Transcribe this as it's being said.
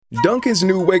Dunkin's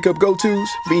new wake-up go-tos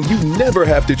mean you never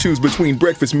have to choose between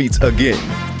breakfast meats again.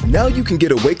 Now you can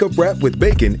get a wake-up wrap with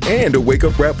bacon and a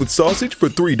wake-up wrap with sausage for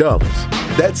 $3.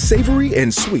 That's savory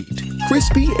and sweet,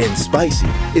 crispy and spicy.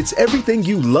 It's everything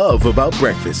you love about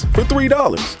breakfast for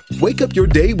 $3. Wake up your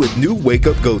day with new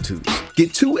wake-up go-tos.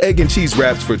 Get 2 egg and cheese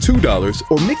wraps for $2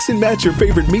 or mix and match your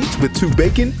favorite meats with 2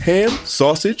 bacon, ham,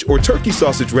 sausage, or turkey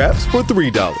sausage wraps for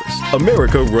 $3.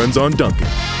 America runs on Dunkin'.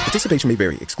 Participation may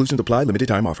vary. Exclusions apply. Limited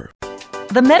time offer.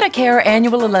 The Medicare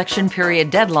annual election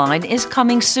period deadline is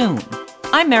coming soon.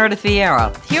 I'm Meredith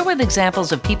Vieira, here with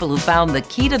examples of people who found the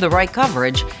key to the right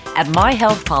coverage at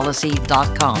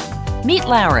myhealthpolicy.com. Meet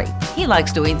Larry. He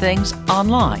likes doing things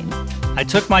online. I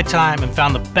took my time and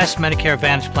found the best Medicare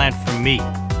Advantage plan for me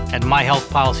at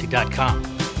myhealthpolicy.com.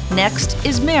 Next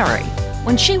is Mary.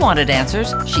 When she wanted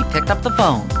answers, she picked up the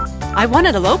phone. I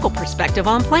wanted a local perspective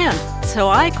on plan, so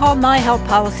I called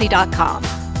myhealthpolicy.com.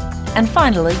 And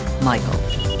finally, Michael.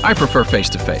 I prefer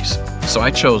face-to-face, so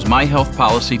I chose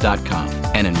myhealthpolicy.com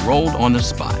and enrolled on the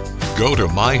spot. Go to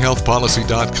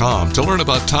myhealthpolicy.com to learn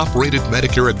about top-rated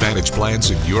Medicare Advantage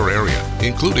plans in your area,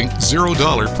 including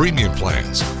 $0 premium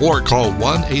plans. Or call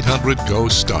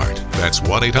 1-800-GO-START. That's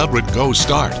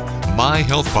 1-800-GO-START.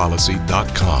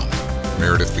 myhealthpolicy.com.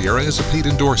 Meredith Vieira is a paid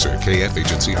endorser. KF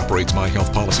Agency operates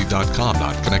myhealthpolicy.com,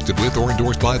 not connected with or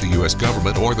endorsed by the U.S.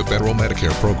 government or the federal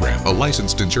Medicare program. A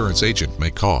licensed insurance agent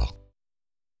may call.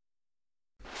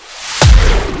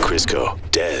 Crisco,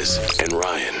 Des, and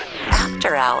Ryan.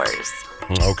 After Hours.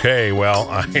 Okay, well,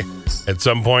 at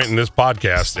some point in this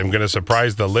podcast, I'm going to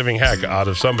surprise the living heck out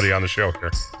of somebody on the show here.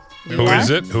 Who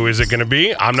is it? Who is it going to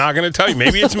be? I'm not going to tell you.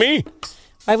 Maybe it's me.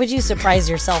 Why would you surprise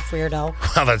yourself, weirdo?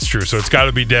 Well, that's true. So it's got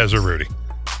to be Des or Rudy.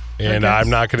 And I'm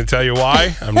not going to tell you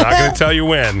why. I'm not going to tell you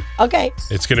when. Okay.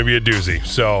 It's going to be a doozy.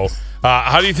 So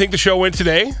how do you think the show went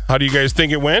today? How do you guys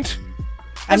think it went?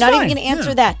 I'm not even going to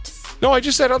answer that. No, I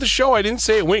just said on the show. I didn't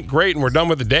say it went great and we're done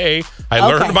with the day. I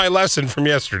learned my lesson from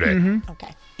yesterday. Mm-hmm.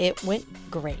 Okay. It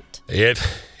went great. It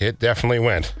definitely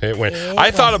went. It went. I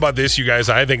thought about this, you guys.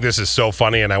 I think this is so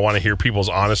funny, and I want to hear people's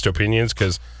honest opinions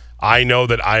because I know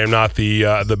that I am not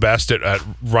the best at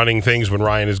running things when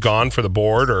Ryan is gone for the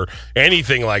board or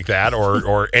anything like that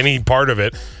or any part of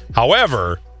it.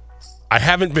 However, I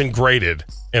haven't been graded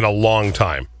in a long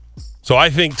time. So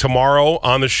I think tomorrow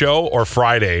on the show or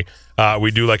Friday,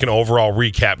 we do like an overall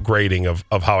recap grading of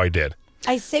how I did.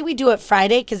 I say we do it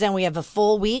Friday because then we have a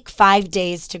full week, 5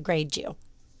 days to grade you.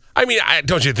 I mean,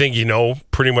 don't you think you know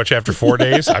pretty much after 4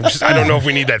 days? I don't know if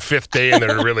we need that 5th day and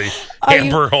then really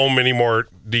hamper home any more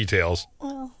details.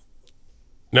 Well,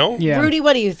 no? Yeah. Rudy,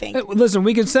 what do you think? Listen,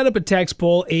 we can set up a text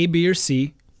poll, A, B, or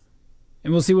C,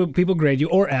 and we'll see what people grade you.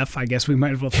 Or F, I guess we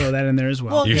might as well throw that in there as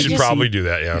well. You should probably do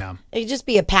that, yeah. It could just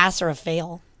be a pass or a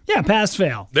fail. Yeah, pass,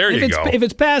 fail. There you go. If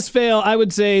it's pass, fail, I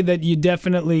would say that you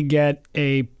definitely get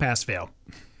a pass, fail.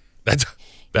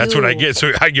 That's what I get.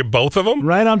 So I get both of them?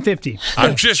 Right on 50.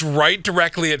 I'm just right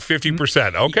directly at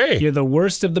 50%. Okay. You're the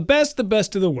worst of the best of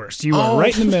the worst. You are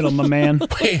right in the middle, my man.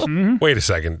 Wait a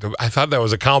second. I thought that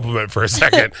was a compliment for a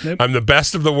second. I'm the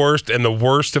best of the worst and the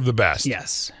worst of the best.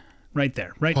 Yes. Right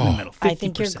there. Right in the middle. 50%. I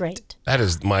think you're great. That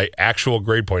is my actual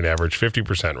grade point average,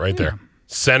 50% right there.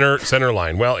 Center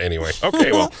line. Well, anyway.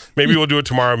 Okay, well, maybe we'll do it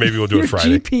tomorrow. Maybe we'll do it Friday.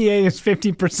 Your GPA is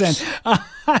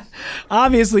 50%.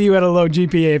 Obviously, you had a low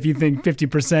GPA if you think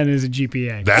 50% is a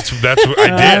GPA. That's what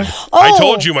I did. I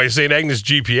told you my St. Agnes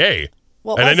GPA.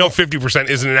 And I know 50%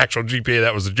 isn't an actual GPA.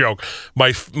 That was a joke.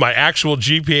 My actual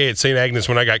GPA at St. Agnes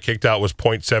when I got kicked out was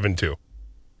 0.72.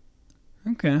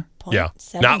 Okay. Yeah.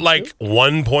 Not like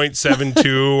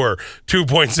 1.72 or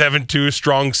 2.72,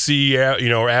 strong C,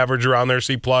 average around there,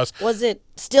 C+. Was it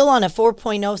still on a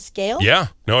 4.0 scale? Yeah.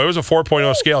 No, it was a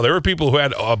 4.0 scale. There were people who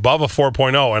had above a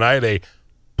 4.0, and I had a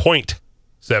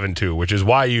 0.72, which is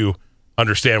why you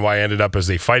understand why I ended up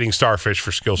as a fighting starfish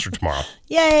for Skills for Tomorrow.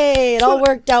 Yay, it all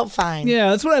worked out fine.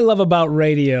 Yeah, that's what I love about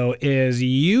radio is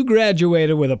you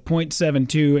graduated with a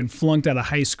 0.72 and flunked out of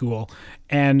high school.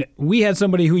 And we had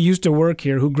somebody who used to work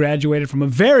here who graduated from a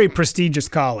very prestigious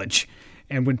college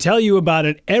and would tell you about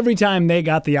it every time they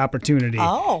got the opportunity.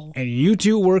 Oh. And you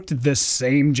two worked the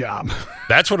same job.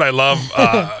 That's what I love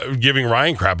giving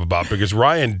Ryan crap about because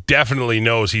Ryan definitely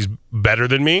knows he's better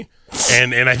than me.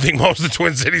 And I think most of the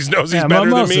Twin Cities knows he's better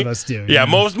than me. Most of us do. Yeah,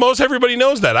 most everybody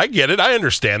knows that. I get it. I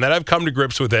understand that. I've come to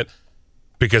grips with it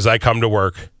because I come to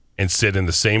work and sit in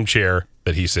the same chair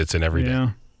that he sits in every day.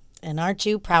 And aren't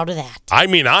you proud of that? I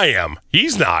mean, I am.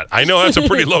 He's not. I know that's a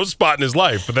pretty low spot in his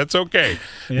life, but that's okay.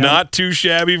 Yeah. Not too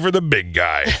shabby for the big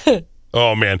guy.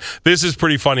 Oh, man. This is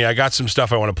pretty funny. I got some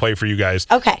stuff I want to play for you guys.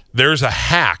 Okay. There's a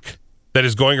hack that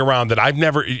is going around that I've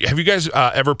never. Have you guys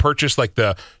ever purchased like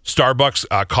the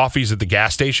Starbucks coffees at the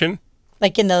gas station?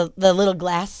 Like in the little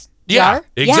glass Yeah, jar?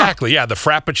 exactly. Yeah, the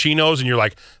Frappuccinos, and you're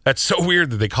like, that's so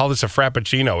weird that they call this a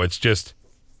Frappuccino.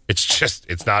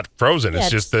 It's not frozen. Yeah, it's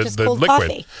just the cold liquid.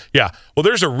 coffee. Yeah. Well,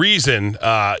 there's a reason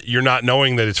you're not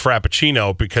knowing that it's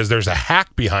Frappuccino because there's a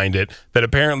hack behind it that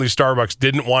apparently Starbucks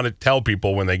didn't want to tell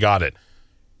people when they got it.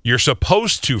 You're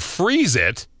supposed to freeze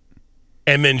it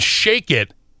and then shake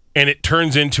it, and it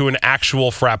turns into an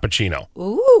actual Frappuccino.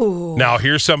 Ooh. Now,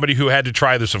 here's somebody who had to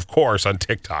try this, of course, on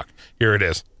TikTok. Here it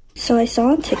is. So I saw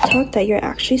on TikTok that you're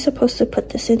actually supposed to put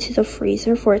this into the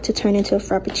freezer for it to turn into a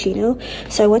Frappuccino.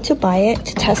 So I went to buy it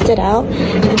to test it out,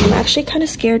 and I'm actually kind of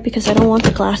scared because I don't want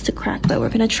the glass to crack, but we're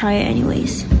going to try it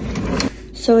anyways.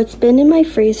 So it's been in my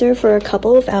freezer for a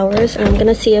couple of hours, and I'm going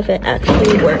to see if it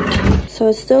actually worked. So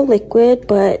it's still liquid,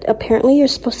 but apparently you're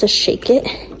supposed to shake it.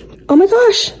 Oh my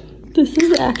gosh, this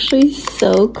is actually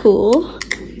so cool.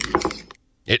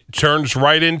 It turns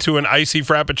right into an icy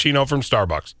Frappuccino from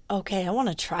Starbucks. Okay, I want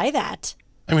to try that.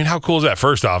 I mean, how cool is that?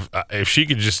 First off, if she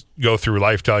could just go through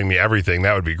life telling me everything,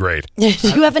 that would be great. Do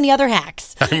you have any other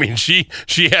hacks? I mean, she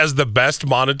has the best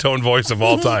monotone voice of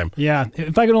all time. Yeah,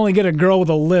 if I could only get a girl with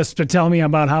a lisp to tell me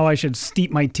about how I should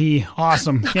steep my tea,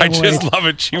 awesome. I just love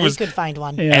it. She was could find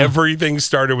one. Yeah. Everything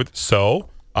started with so.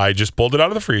 I just pulled it out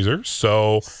of the freezer,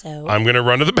 so I'm going to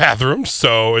run to the bathroom,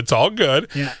 so it's all good.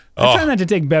 Yeah. I try not to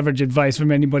take beverage advice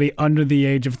from anybody under the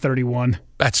age of 31.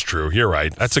 That's true. You're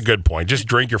right. That's a good point. Just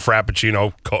drink your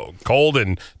Frappuccino cold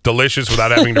and delicious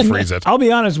without having to freeze it. I'll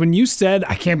be honest, when you said,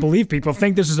 I can't believe people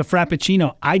think this is a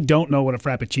Frappuccino, I don't know what a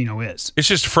Frappuccino is. It's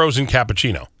just a frozen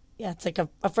cappuccino. Yeah, it's like a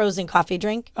frozen coffee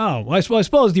drink. Oh, well, I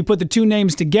suppose you put the two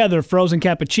names together, frozen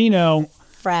cappuccino.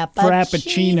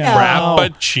 Frappuccino.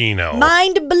 Frappuccino.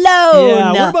 Mind blown.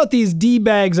 Yeah, what about these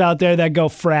D-bags out there that go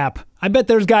frap? I bet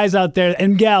there's guys out there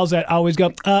and gals that always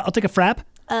go, I'll take a frap.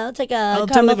 I'll take a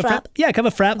caramel frap. Yeah,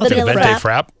 caramel frap. I'll take a venti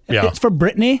frap. Yeah. It's for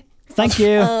Brittany. Thank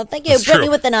you. Thank you, Brittany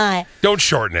with an I. Don't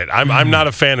shorten it. I'm not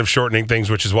a fan of shortening things,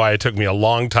 which is why it took me a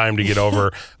long time to get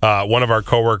over one of our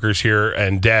coworkers here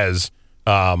and Des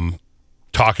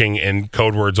talking in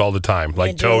code words all the time,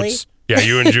 like totes. Yeah,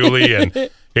 you and Julie, and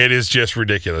it is just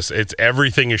ridiculous. It's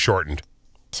everything is shortened.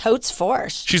 Totes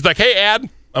force. She's like, "Hey, Ad."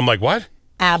 I'm like, "What?"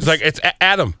 Abs. She's like, "It's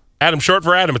Adam. Adam, short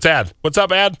for Adam. It's Ad. What's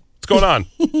up, Ad? What's going on?"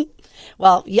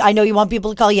 Well, I know you want people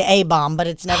to call you A-bomb, but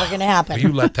it's never going to happen.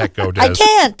 You let that go, Des. I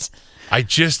can't. I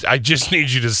just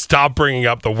need you to stop bringing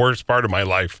up the worst part of my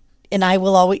life. And I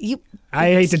will always.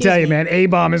 I hate to tell you, man,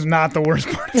 A-bomb is not the worst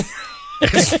part.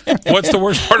 What's the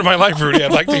worst part of my life, Rudy?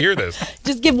 I'd like to hear this.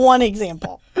 Just give one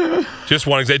example. Just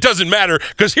one example. It doesn't matter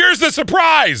because here's the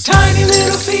surprise. Tiny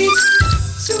little feet,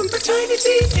 super tiny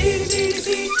feet, itty bitty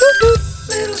feet,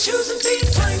 little shoes and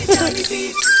feet, tiny tiny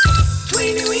feet,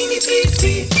 tweeny weeny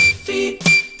feet,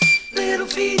 little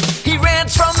feet. He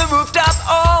rants from the rooftop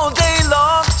all day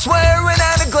long, swearing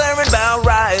and glaring about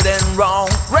right and wrong.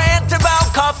 Rant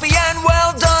about coffee and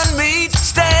well done meat,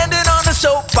 standing on the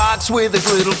soapbox with his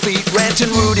little feet, ranting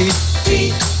Rudy.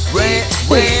 Feet,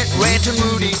 ranting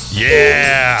Rudy.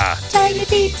 Yeah. Tiny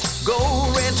feet. Go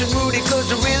ranting Rudy, cause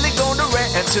they're really gonna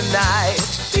rant tonight.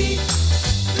 Feet.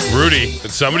 Rudy,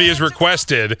 somebody has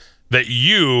requested that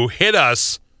you hit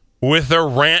us with a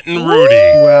rantin' Rudy.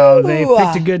 Well, they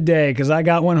picked a good day because I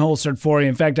got one holstered for you.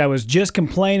 In fact, I was just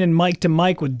complaining mic to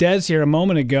mic with Des here a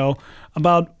moment ago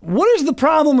about what is the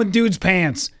problem with dudes'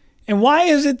 pants? And why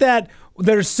is it that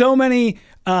there's so many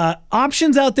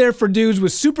options out there for dudes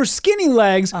with super skinny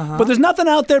legs, but there's nothing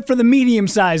out there for the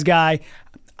medium-sized guy?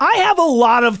 I have a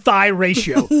lot of thigh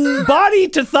ratio. Body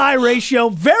to thigh ratio,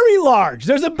 very large.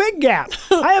 There's a big gap.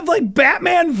 I have like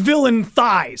Batman villain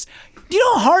thighs. Do you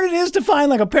know how hard it is to find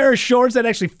like a pair of shorts that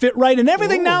actually fit right and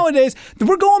everything nowadays?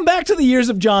 We're going back to the years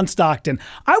of John Stockton.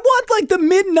 I want like the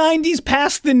mid-90s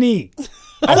past the knee.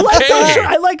 I like those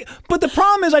shorts. But the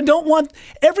problem is I don't want,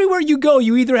 everywhere you go,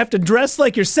 you either have to dress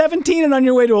like you're 17 and on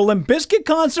your way to a Limp Bizkit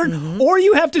concert, or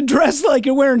you have to dress like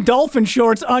you're wearing dolphin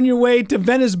shorts on your way to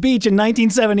Venice Beach in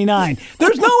 1979.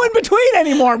 There's no in between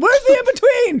anymore. Where's the in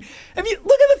between?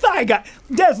 Look at the thigh guy.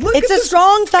 Des, look at this. It's a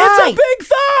strong thigh. It's a big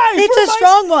thigh. It's a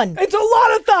strong one. It's a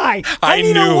lot of thigh. I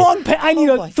need a long pant. I need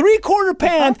a 3/4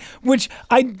 pant, which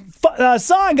I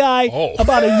saw a guy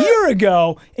about a year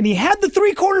ago, and he had the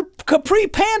 3/4 capri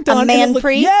pant on. A man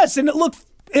pre? Yes, and it looked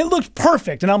looked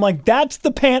perfect. And I'm like, that's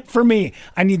the pant for me.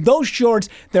 I need those shorts.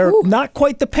 They're not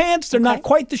quite the pants. They're not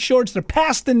quite the shorts. They're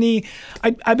past the knee.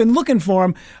 I've been looking for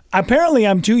them. Apparently,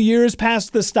 I'm 2 years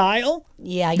past the style.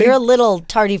 Yeah, you're a little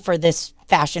tardy for this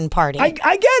fashion party. I get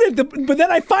it, but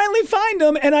then I finally find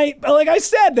them, and like I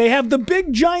said, they have the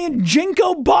big giant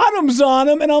Jinko bottoms on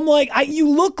them, and I'm like, you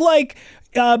look like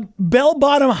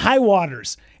bell-bottom high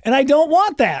waters, and I don't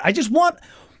want that. I just want.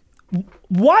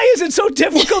 Why is it so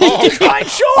difficult to find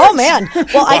shorts? Oh man!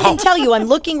 Well, I can tell you, I'm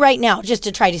looking right now just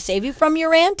to try to save you from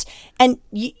your rant, and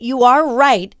you are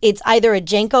right. It's either a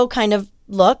Jinko kind of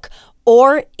look,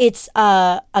 or it's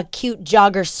a cute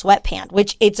jogger sweatpant,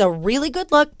 which it's a really good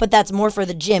look, but that's more for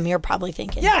the gym, you're probably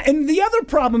thinking. Yeah, and the other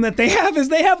problem that they have is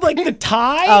they have like the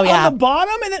tie on the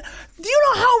bottom, and do you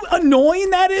know how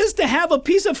annoying that is to have a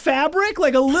piece of fabric,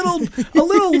 like a little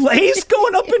lace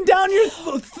going up and down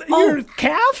your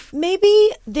calf?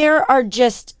 Maybe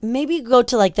maybe you go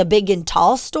to like the big and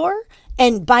tall store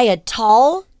and buy a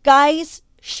tall guy's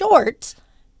shorts.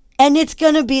 And it's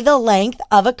going to be the length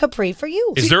of a capri for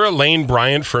you. Is there a Lane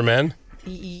Bryant for men?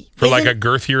 For like a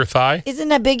girthier thigh? Isn't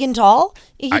that big and tall?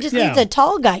 He just needs a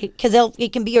tall guy because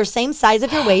it can be your same size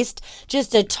of your waist.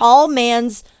 Just a tall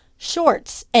man's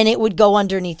shorts, and it would go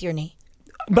underneath your knee.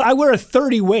 But I wear a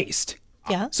 30 waist.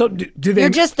 Yeah. So do they?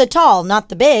 You're just the tall, not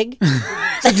the big.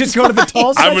 So just go to the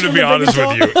tall section. I'm going to be honest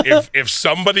with you. If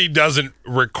somebody doesn't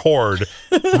record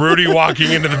Rudy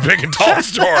walking into the big and tall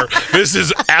store, this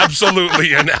is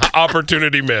absolutely an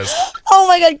opportunity missed. Oh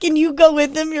my God! Can you go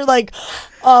with him? You're like,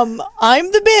 I'm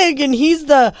the big, and he's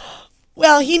the.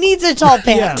 Well, he needs a tall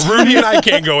pant. Rudy and I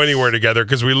can't go anywhere together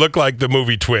because we look like the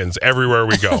movie twins everywhere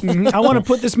we go. I want to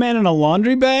put this man in a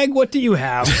laundry bag. What do you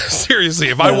have? Seriously,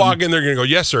 if I walk in, they're going to go,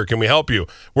 yes, sir, can we help you?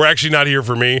 We're actually not here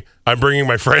for me. I'm bringing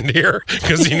my friend here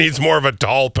because he needs more of a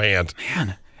tall pant.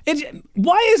 Man.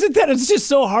 Why is it that it's just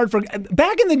so hard for...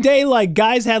 Back in the day, like,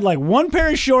 guys had like one pair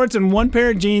of shorts and one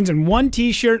pair of jeans and one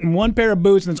T-shirt and one pair of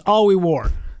boots, and that's all we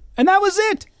wore. And that was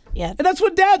it. Yeah. And that's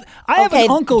what Dad... I have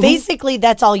an uncle basically,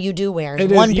 that's all you do wear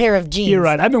is one pair of jeans. You're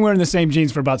right. I've been wearing the same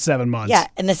jeans for about 7 months. Yeah,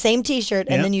 and the same T-shirt,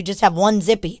 and then you just have one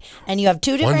zippy. And you have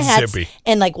two different hats. Zippy.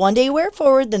 And like one day you wear it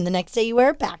forward, then the next day you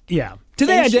wear it back. Yeah.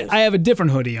 Today I have a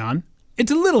different hoodie on.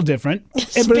 It's a little different,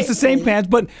 but it's the same pants.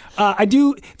 But I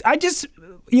just...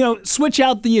 switch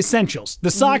out the essentials: the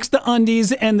socks, the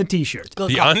undies, and the T-shirt.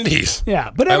 The undies.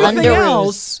 Yeah, but everything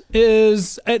else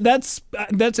is that's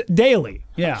daily.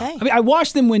 Yeah, okay. I mean, I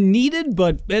wash them when needed,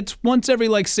 but it's once every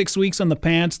like 6 weeks on the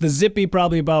pants. The zippy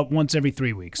probably about once every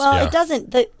 3 weeks. Well, it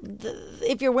doesn't.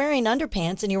 If you're wearing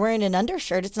underpants and you're wearing an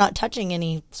undershirt, it's not touching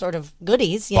any sort of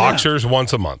goodies. Boxers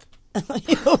once a month.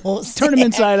 Turn them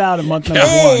inside out at month number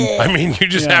 1. I mean, you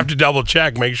just have to double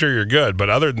check, make sure you're good. But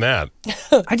other than that,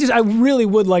 I really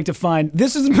would like to find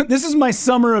this is my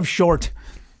summer of short.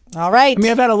 All right. I mean,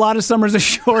 I've had a lot of summers of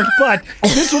short, but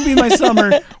this will be my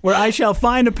summer where I shall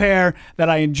find a pair that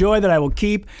I enjoy, that I will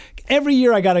keep. Every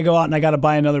year I got to go out and I got to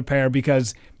buy another pair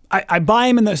because I buy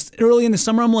them early in the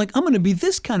summer. I'm like, I'm going to be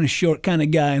this kind of short kind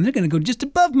of guy, and they're going to go just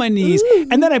above my knees. Ooh.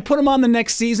 And then I put them on the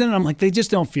next season, and I'm like, they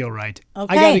just don't feel right.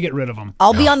 Okay. I got to get rid of them.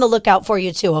 I'll be on the lookout for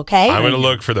you too, okay? I'm going to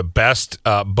look for the best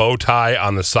bow tie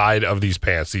on the side of these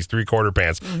pants, these 3/4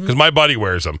 pants, because my buddy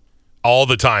wears them all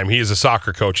the time. He is a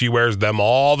soccer coach. He wears them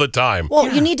all the time.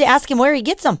 Well, you need to ask him where he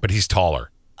gets them. But he's taller.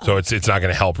 So it's not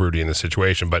going to help Rudy in this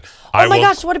situation. But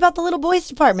gosh, what about the little boys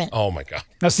department? Oh my God.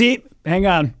 Now see, hang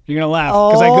on, you're going to laugh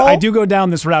because I do go down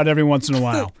this route every once in a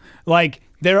while. Like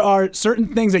there are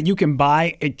certain things that you can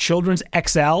buy at Children's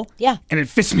XL. Yeah. And it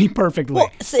fits me perfectly.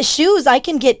 Well, shoes, I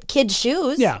can get kids'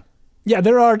 shoes. Yeah. Yeah,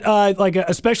 there are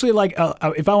especially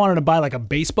if I wanted to buy like a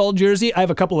baseball jersey, I have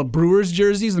a couple of Brewers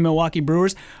jerseys, the Milwaukee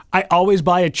Brewers. I always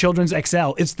buy a Children's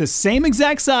XL. It's the same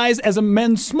exact size as a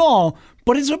men's small,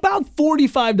 but it's about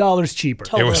 $45 cheaper.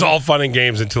 Totally. It was all fun and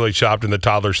games until he shopped in the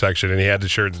toddler section and he had the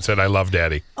shirt that said, I love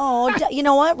Daddy. Oh, you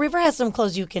know what? River has some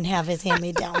clothes you can have his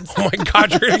hand-me-downs. Oh, my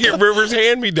God, you're going to get River's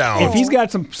hand-me-downs. If he's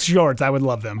got some shorts, I would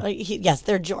love them. Yes,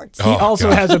 they're jorts. He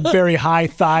also has a very high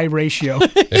thigh ratio.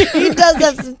 He does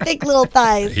have some thick little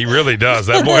thighs. He really does.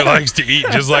 That boy likes to eat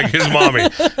just like his mommy.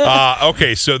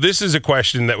 Okay, so this is a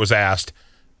question that was asked.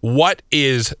 What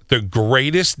is the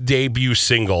greatest debut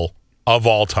single of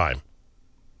all time?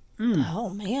 Oh,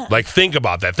 man. Like, think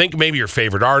about that. Think maybe your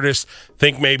favorite artist.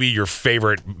 Think maybe your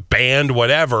favorite band,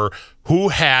 whatever. Who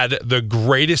had the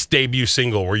greatest debut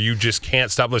single where you just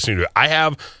can't stop listening to it? I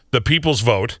have the people's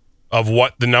vote of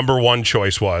what the number one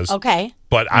choice was. Okay.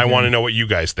 But I want to know what you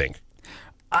guys think.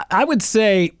 I would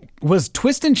say, was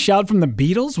Twist and Shout from the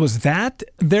Beatles, was that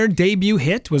their debut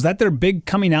hit? Was that their big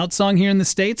coming out song here in the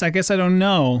States? I guess I don't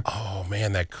know. Oh,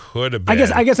 man, that could have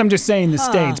been. I guess I'm just saying the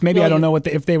States. Maybe I don't know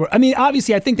if they were. I mean,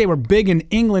 obviously, I think they were big in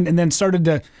England and then started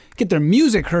to get their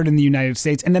music heard in the United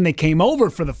States. And then they came over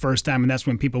for the first time, and that's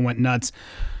when people went nuts.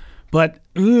 But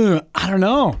I don't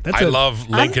know. I love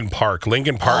Linkin Park.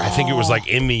 Linkin Park. I think it was like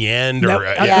In the End, or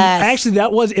actually,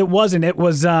 it wasn't. It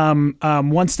was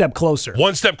One Step Closer.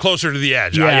 One Step Closer to the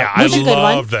Edge. Yeah, I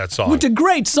love that song. Which is a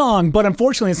great song, but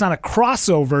unfortunately, it's not a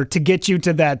crossover to get you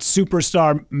to that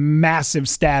superstar massive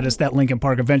status that Linkin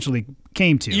Park eventually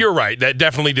came to. You're right. That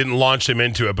definitely didn't launch them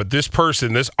into it. But this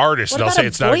person, this artist, and I'll say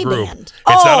it's not a group. Band?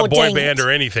 It's not a boy band or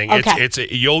anything. Okay.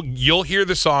 You'll hear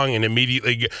the song and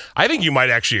immediately. I think you might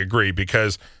actually agree because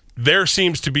there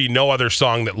seems to be no other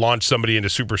song that launched somebody into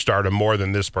superstardom more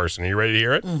than this person. Are you ready to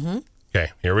hear it? Mm-hmm.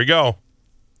 Okay, here we go.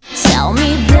 Tell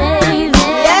me, baby.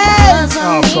 Yes.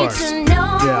 Oh, of course.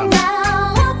 Yeah.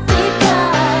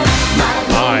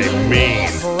 I mean,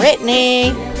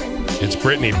 Britney. It's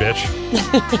Britney, bitch.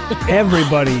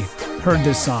 Everybody heard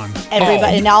this song.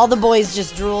 Everybody, and all the boys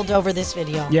just drooled over this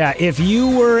video. Yeah, if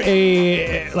you were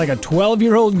a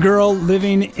 12-year-old girl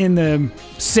living in the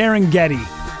Serengeti,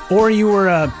 or you were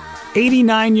a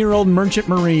 89-year-old merchant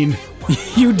marine,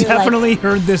 you definitely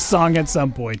heard this song at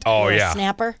some point. Oh, yeah.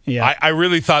 Snapper? Yeah. I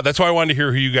really thought, that's why I wanted to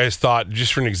hear who you guys thought,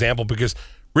 just for an example, because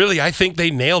really, I think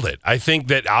they nailed it. I think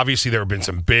that obviously there have been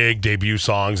some big debut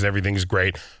songs and everything's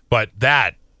great, but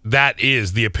that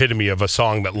is the epitome of a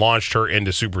song that launched her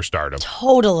into superstardom.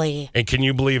 Totally. And can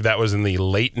you believe that was in the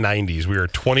late 90s? We were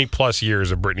 20 plus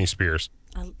years of Britney Spears.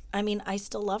 I mean, I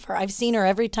still love her. I've seen her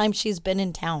every time she's been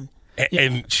in town.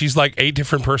 And she's like 8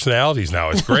 different personalities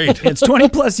now. It's great. It's 20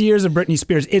 plus years of Britney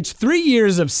Spears. It's 3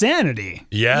 years of sanity.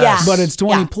 Yes. Yeah. But it's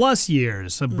 20 plus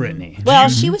years of Britney. Well,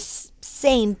 she was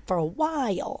sane for a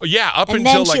while. Yeah, up and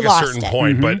until then like she a lost certain it.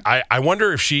 point. But I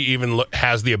wonder if she even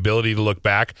has the ability to look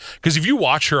back. Because if you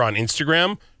watch her on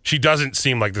Instagram, she doesn't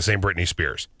seem like the same Britney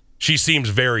Spears. She seems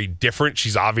very different.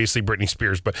 She's obviously Britney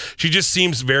Spears, but she just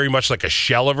seems very much like a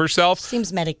shell of herself.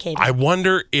 Seems medicated. I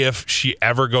wonder if she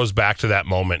ever goes back to that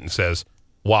moment and says,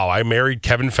 wow, I married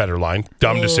Kevin Federline,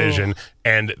 dumb decision,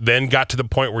 and then got to the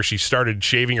point where she started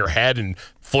shaving her head and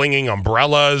flinging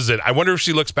umbrellas. And I wonder if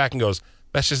she looks back and goes,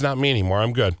 that's just not me anymore.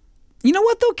 I'm good. You know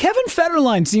what, though? Kevin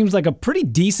Federline seems like a pretty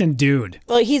decent dude.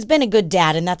 Well, he's been a good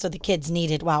dad, and that's what the kids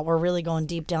needed. Wow, we're really going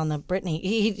deep down the Britney.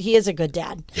 He is a good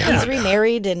dad. Yeah. He's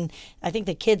remarried, and I think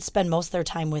the kids spend most of their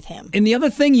time with him. And the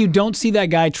other thing, you don't see that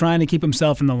guy trying to keep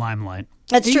himself in the limelight.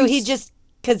 That's true. He just,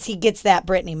 because he gets that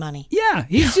Britney money. Yeah,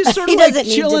 he's just sort He of like doesn't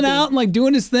need to chilling be. out and like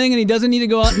doing his thing, and he doesn't need to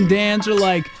go out and dance or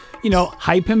like,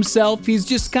 hype himself. He's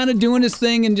just kind of doing his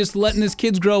thing and just letting his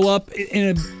kids grow up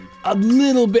in a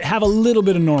little bit, have a little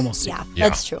bit of normalcy. Yeah,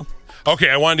 that's true.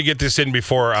 Okay, I wanted to get this in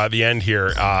before the end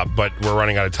here, but we're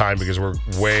running out of time because we're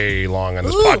way long on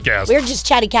this podcast. We're just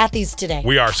chatty Cathy's today.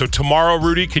 We are. So tomorrow,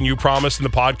 Rudy, can you promise in the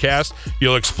podcast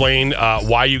you'll explain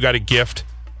why you got a gift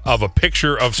of a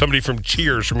picture of somebody from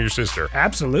Cheers from your sister?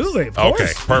 Absolutely, of course.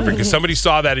 Okay, perfect. Because somebody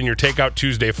saw that in your Takeout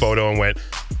Tuesday photo and went,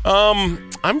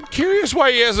 I'm curious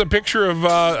why he has a picture of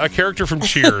a character from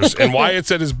Cheers and why it's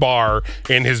at his bar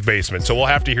in his basement. So we'll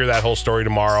have to hear that whole story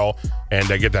tomorrow and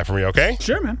get that from you, okay?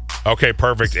 Sure, man. Okay,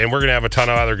 perfect. And we're going to have a ton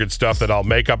of other good stuff that I'll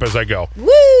make up as I go. Woo!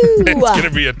 It's going to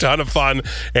be a ton of fun.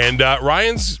 And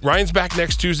Ryan's back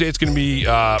next Tuesday. It's going to be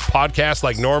podcast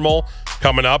like normal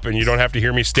coming up, and you don't have to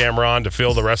hear me stammer on to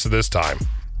fill the rest of this time.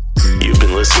 You've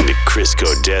been listening to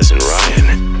Crisco, Des, and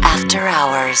Ryan. After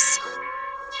Hours.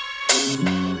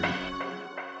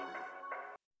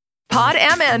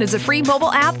 PodMN is a free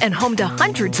mobile app and home to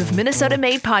hundreds of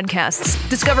Minnesota-made podcasts.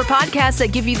 Discover podcasts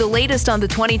that give you the latest on the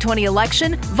 2020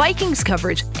 election, Vikings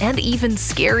coverage, and even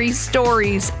scary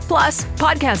stories. Plus,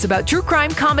 podcasts about true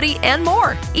crime, comedy, and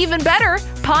more. Even better,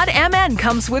 PodMN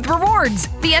comes with rewards.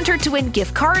 Be entered to win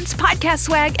gift cards, podcast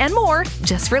swag, and more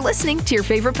just for listening to your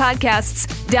favorite podcasts.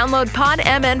 Download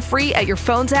PodMN free at your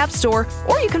phone's app store,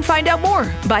 or you can find out more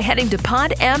by heading to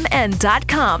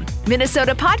podmn.com.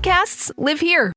 Minnesota podcasts live here.